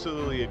 but I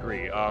absolutely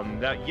agree.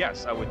 That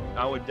yes, I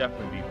would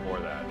definitely be for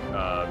that.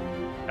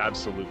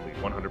 Absolutely,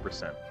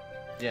 100%.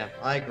 Yeah,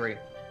 I agree.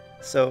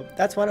 So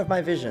that's one of my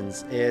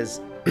visions,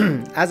 is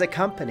as a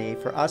company,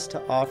 for us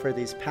to offer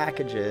these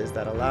packages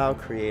that allow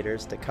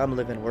creators to come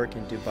live and work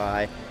in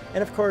Dubai.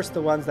 And of course,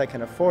 the ones that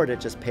can afford it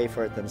just pay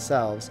for it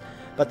themselves.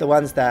 But the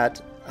ones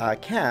that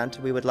can't,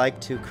 we would like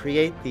to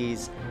create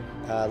these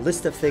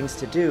list of things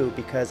to do,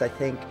 because I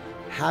think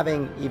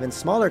having even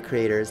smaller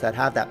creators that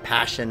have that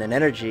passion and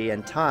energy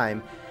and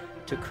time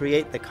to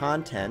create the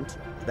content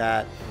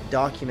that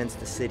documents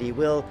the city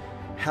will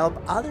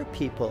help other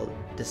people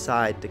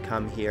decide to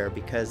come here,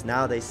 because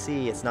now they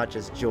see it's not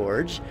just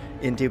George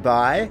in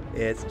Dubai,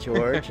 it's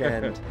George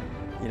and,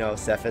 you know,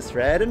 Cephas,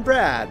 Red, and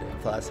Brad,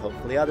 plus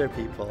hopefully other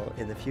people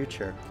in the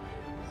future.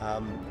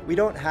 We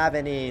don't have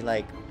any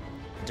like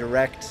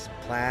direct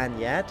plan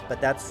yet, but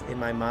that's in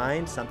my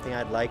mind something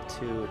I'd like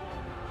to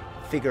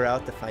figure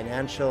out the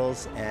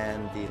financials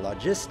and the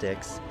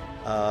logistics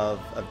of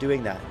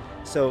doing that.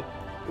 So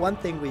one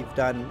thing we've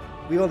done,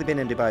 we've only been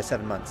in Dubai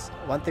 7 months.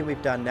 One thing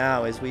we've done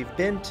now is we've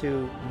been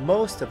to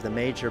most of the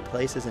major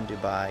places in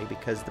Dubai,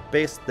 because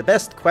the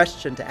best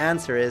question to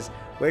answer is,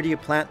 where do you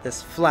plant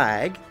this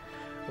flag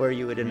where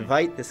you would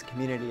invite this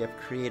community of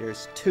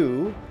creators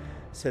to,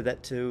 so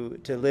that to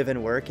live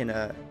and work in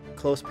a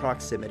close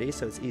proximity,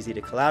 so it's easy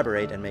to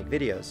collaborate and make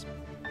videos.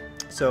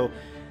 So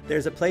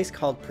there's a place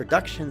called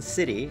Production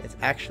City. It's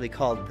actually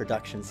called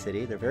Production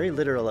City. They're very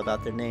literal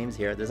about their names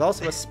here. There's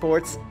also a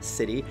sports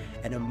city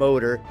and a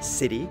motor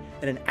city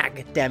and an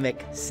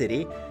academic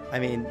city. I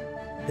mean,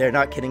 they're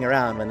not kidding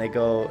around when they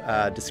go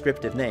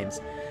descriptive names.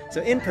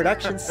 So in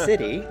Production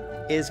City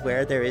is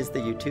where there is the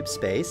YouTube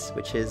space,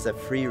 which is a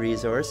free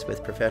resource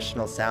with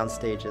professional sound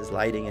stages,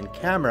 lighting, and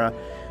camera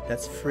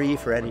that's free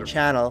for any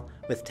channel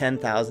with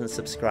 10,000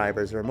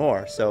 subscribers or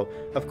more. So,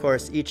 of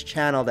course, each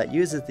channel that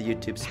uses the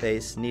YouTube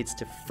space needs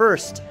to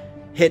first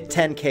hit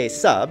 10K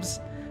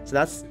subs. So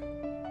that's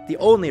the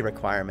only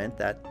requirement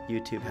that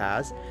YouTube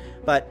has.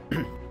 But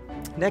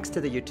next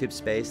to the YouTube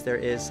space, there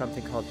is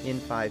something called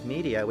In5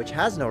 Media, which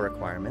has no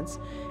requirements.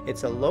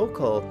 It's a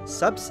local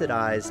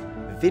subsidized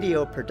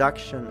video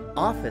production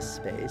office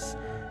space.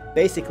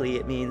 Basically,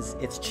 it means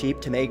it's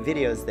cheap to make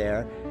videos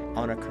there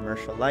on a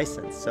commercial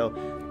license. So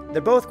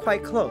they're both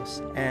quite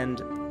close,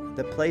 and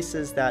the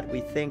places that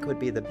we think would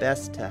be the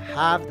best to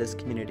have this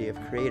community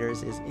of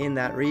creators is in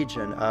that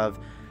region of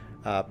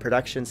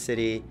Production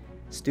City,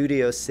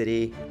 Studio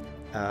City,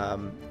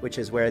 which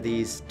is where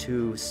these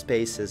two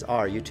spaces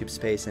are, YouTube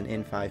Space and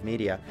In5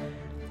 Media.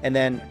 And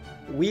then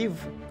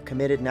we've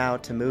committed now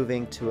to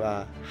moving to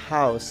a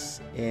house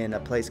in a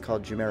place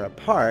called Jumeirah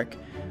Park,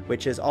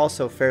 which is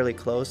also fairly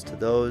close to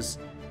those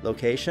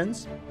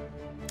locations.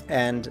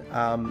 And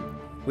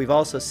we've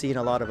also seen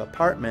a lot of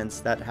apartments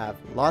that have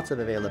lots of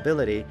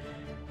availability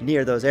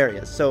near those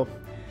areas. So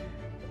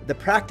the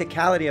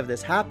practicality of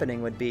this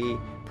happening would be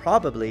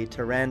probably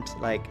to rent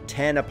like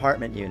 10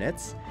 apartment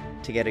units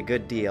to get a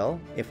good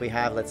deal. If we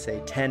have, let's say,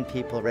 10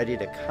 people ready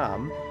to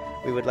come,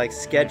 we would like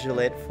schedule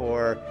it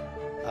for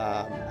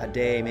a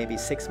day, maybe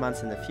 6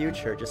 months in the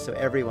future, just so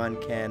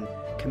everyone can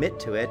commit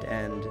to it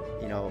and,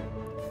 you know,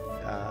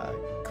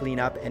 clean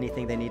up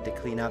anything they need to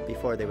clean up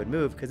before they would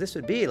move. Because this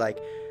would be like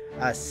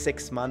a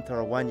 6-month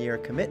or a 1-year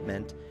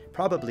commitment,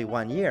 probably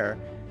 1 year,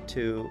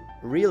 to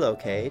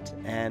relocate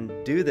and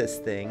do this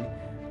thing.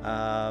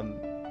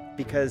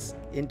 Because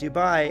in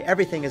Dubai,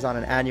 everything is on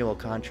an annual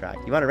contract.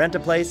 You want to rent a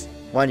place?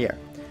 1 year.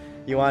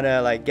 You want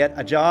to like get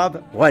a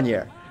job? 1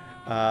 year.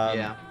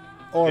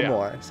 Or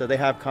more. So they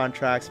have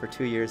contracts for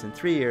 2 years and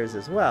 3 years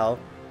as well.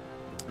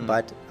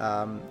 But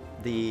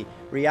the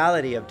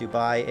reality of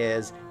Dubai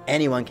is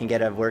anyone can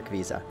get a work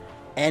visa.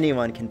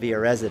 Anyone can be a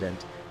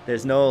resident.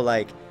 There's no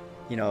like,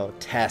 you know,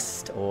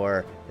 test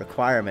or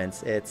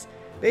requirements. It's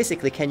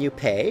basically, can you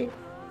pay?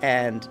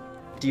 And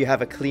do you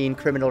have a clean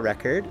criminal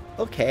record?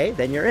 Okay,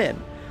 then you're in.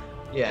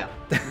 Yeah.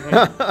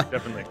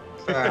 Definitely.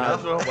 Fair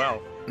enough.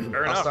 Well,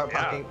 fair enough. Start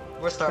packing.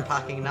 We'll start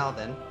packing now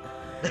then.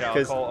 Yeah,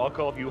 I'll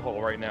call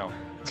U-Haul right now.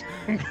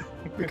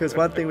 Because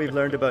one thing we've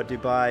learned about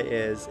Dubai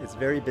is it's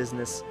very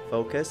business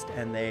focused,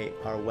 and they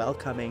are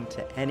welcoming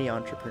to any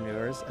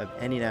entrepreneurs of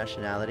any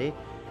nationality.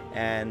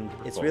 And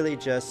it's really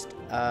just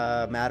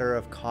a matter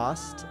of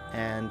cost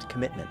and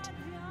commitment.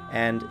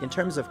 And in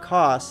terms of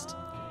cost,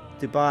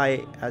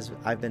 Dubai, as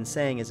I've been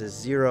saying, is a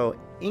zero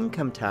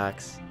income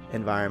tax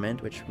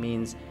environment, which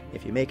means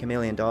if you make $1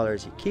 million,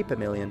 you keep $1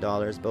 million,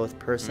 both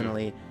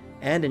personally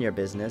and in your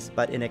business.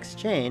 But in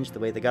exchange, the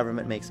way the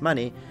government makes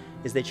money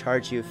is they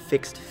charge you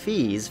fixed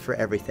fees for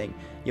everything.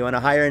 You want to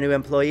hire a new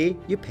employee,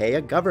 you pay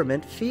a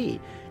government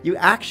fee. You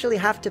actually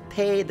have to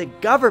pay the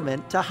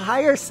government to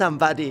hire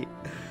somebody.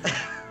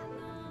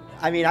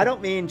 I mean, I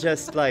don't mean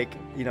just like,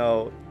 you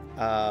know,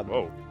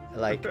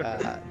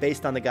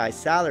 based on the guy's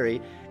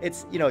salary.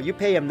 It's, you know, you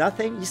pay him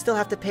nothing, you still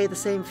have to pay the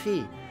same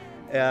fee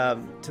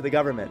to the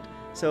government.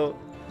 So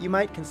you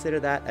might consider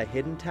that a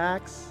hidden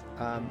tax.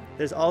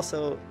 There's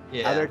also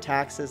other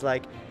taxes,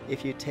 like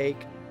if you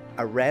take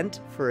a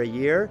rent for a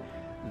year,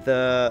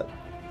 the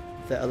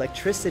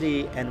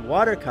electricity and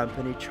water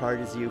company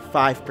charges you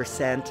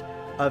 5%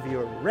 of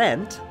your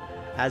rent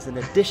as an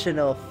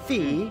additional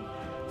fee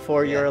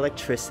for your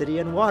electricity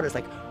and water. It's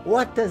like,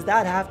 what does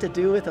that have to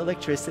do with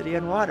electricity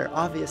and water?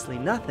 Obviously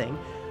nothing,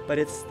 but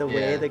it's the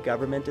way the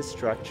government is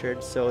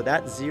structured. So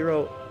that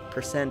 0%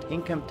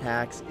 income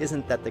tax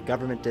isn't that the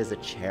government is a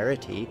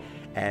charity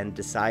and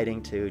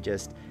deciding to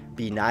just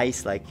be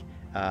nice, like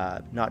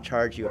not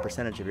charge you a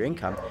percentage of your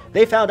income.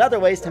 They found other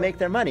ways to make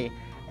their money,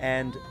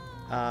 and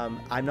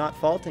I'm not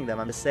faulting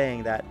them. I'm just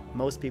saying that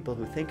most people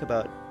who think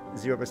about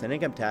 0%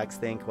 income tax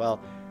think,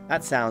 well,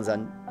 that sounds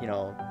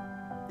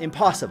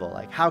impossible.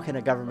 Like, how can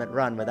a government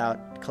run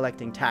without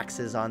collecting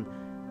taxes on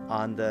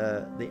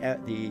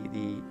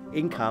the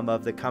income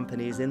of the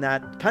companies in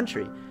that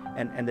country?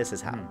 And this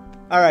is how.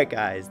 All right,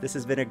 guys, this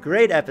has been a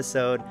great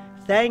episode.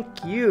 Thank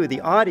you,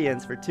 the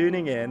audience, for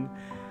tuning in.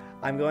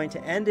 I'm going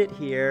to end it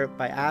here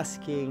by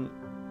asking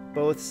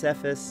both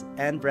Cephas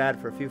and Brad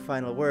for a few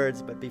final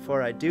words. But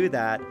before I do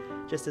that,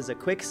 just as a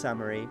quick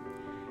summary,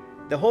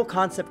 the whole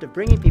concept of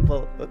bringing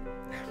people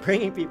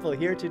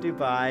here to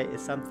Dubai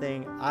is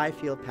something I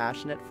feel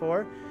passionate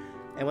for.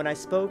 And when I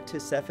spoke to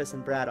Cephas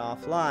and Brad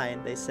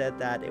offline, they said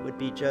that it would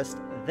be just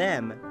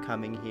them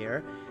coming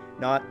here,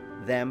 not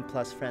them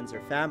plus friends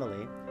or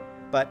family.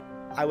 But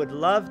I would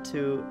love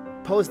to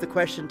pose the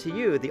question to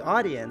you, the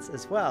audience,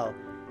 as well.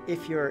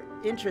 If you're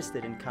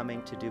interested in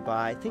coming to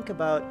Dubai, think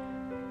about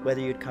whether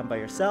you'd come by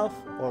yourself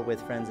or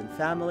with friends and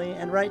family,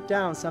 and write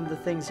down some of the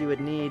things you would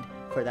need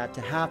for that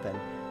to happen.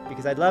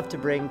 Because I'd love to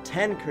bring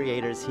 10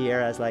 creators here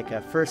as like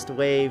a first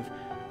wave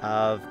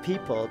of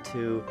people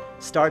to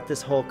start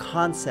this whole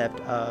concept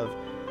of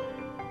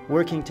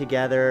working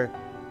together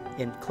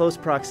in close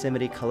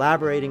proximity,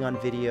 collaborating on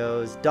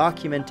videos,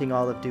 documenting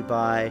all of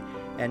Dubai,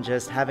 and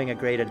just having a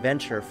great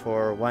adventure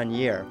for 1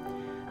 year.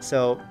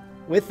 So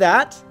with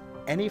that,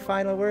 any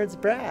final words,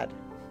 Brad?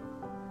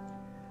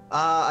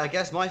 I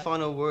guess my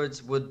final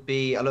words would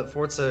be, I look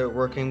forward to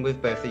working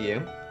with both of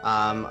you.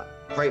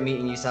 Great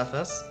meeting you,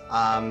 Cephas.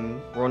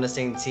 We're on the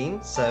same team,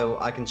 so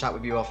I can chat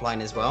with you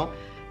offline as well.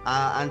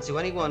 And to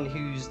anyone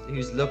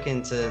who's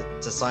looking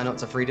to sign up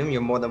to Freedom, you're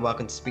more than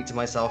welcome to speak to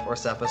myself or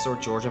Cephas or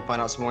George and find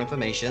out some more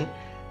information.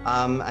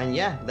 And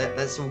yeah,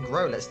 let's all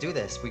grow. Let's do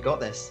this. We got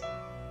this.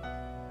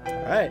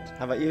 All right.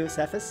 How about you,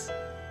 Cephas?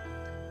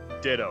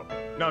 Ditto.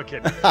 No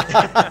kidding.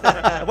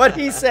 What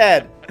he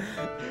said.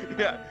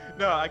 Yeah.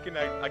 No, I can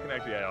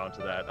actually add on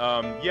to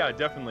that. Yeah,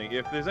 definitely.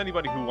 If there's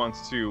anybody who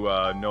wants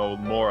to know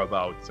more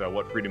about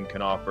what Freedom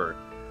can offer,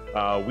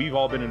 we've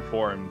all been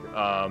informed,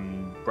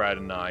 Brad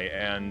and I,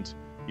 and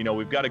you know,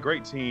 we've got a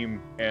great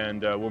team,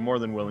 and we're more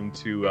than willing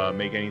to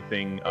make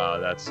anything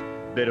that's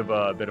a bit of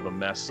a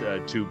mess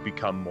to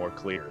become more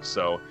clear.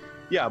 So,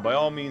 yeah, by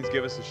all means,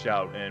 give us a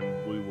shout,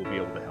 and we will be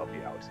able to help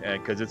you out.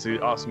 And because it's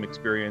an awesome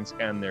experience,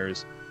 and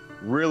there's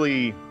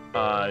really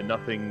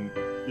nothing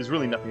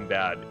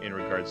bad in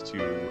regards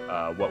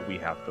to what we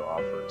have to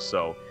offer.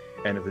 So,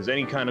 and if there's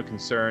any kind of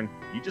concern,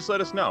 you just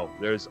let us know.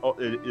 This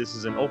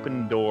is an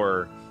open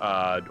door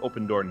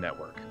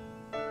network.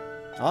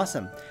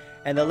 Awesome.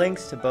 And the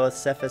links to both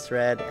Cephas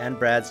Red and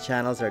Brad's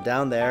channels are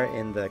down there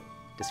in the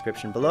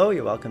description below.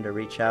 You're welcome to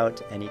reach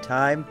out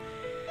anytime.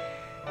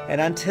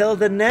 And until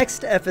the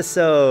next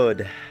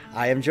episode,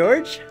 I am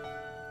George.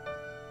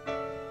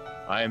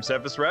 I am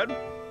Cephas Red.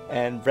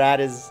 And Brad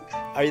is...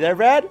 Are you there,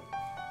 Brad?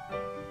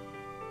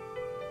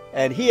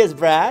 And he is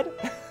Brad.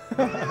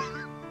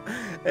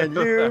 And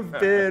you've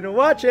been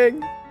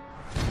watching.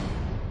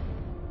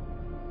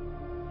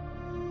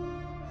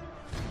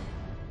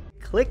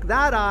 Click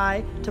that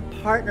I to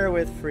partner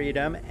with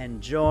Freedom and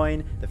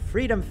join the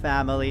Freedom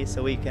family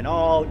so we can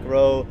all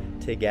grow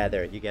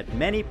together. You get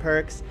many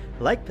perks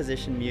like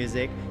position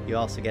music. You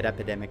also get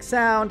Epidemic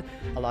Sound,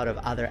 a lot of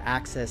other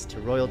access to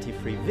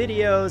royalty-free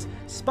videos,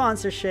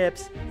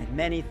 sponsorships, and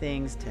many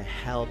things to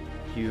help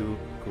you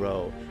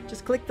grow.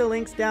 Just click the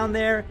links down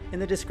there in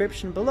the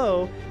description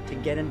below to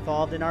get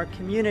involved in our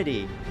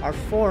community, our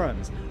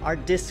forums, our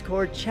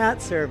Discord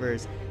chat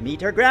servers,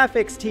 meet our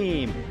graphics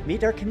team,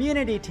 meet our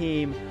community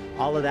team,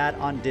 all of that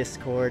on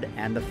Discord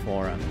and the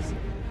forums.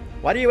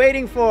 What are you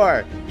waiting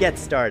for? Get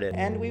started.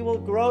 And we will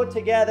grow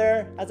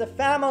together as a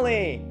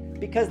family,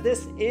 because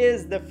this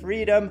is the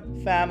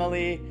Freedom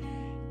family.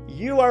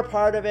 You are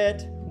part of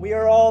it, we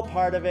are all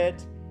part of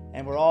it,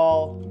 and we're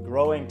all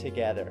growing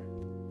together.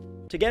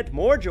 To get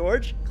more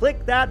George,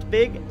 click that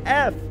big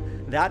F.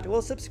 That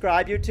will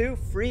subscribe you to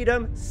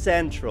Freedom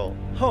Central,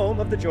 home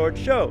of The George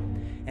Show.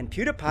 And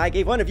PewDiePie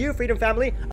gave one of you, Freedom Family,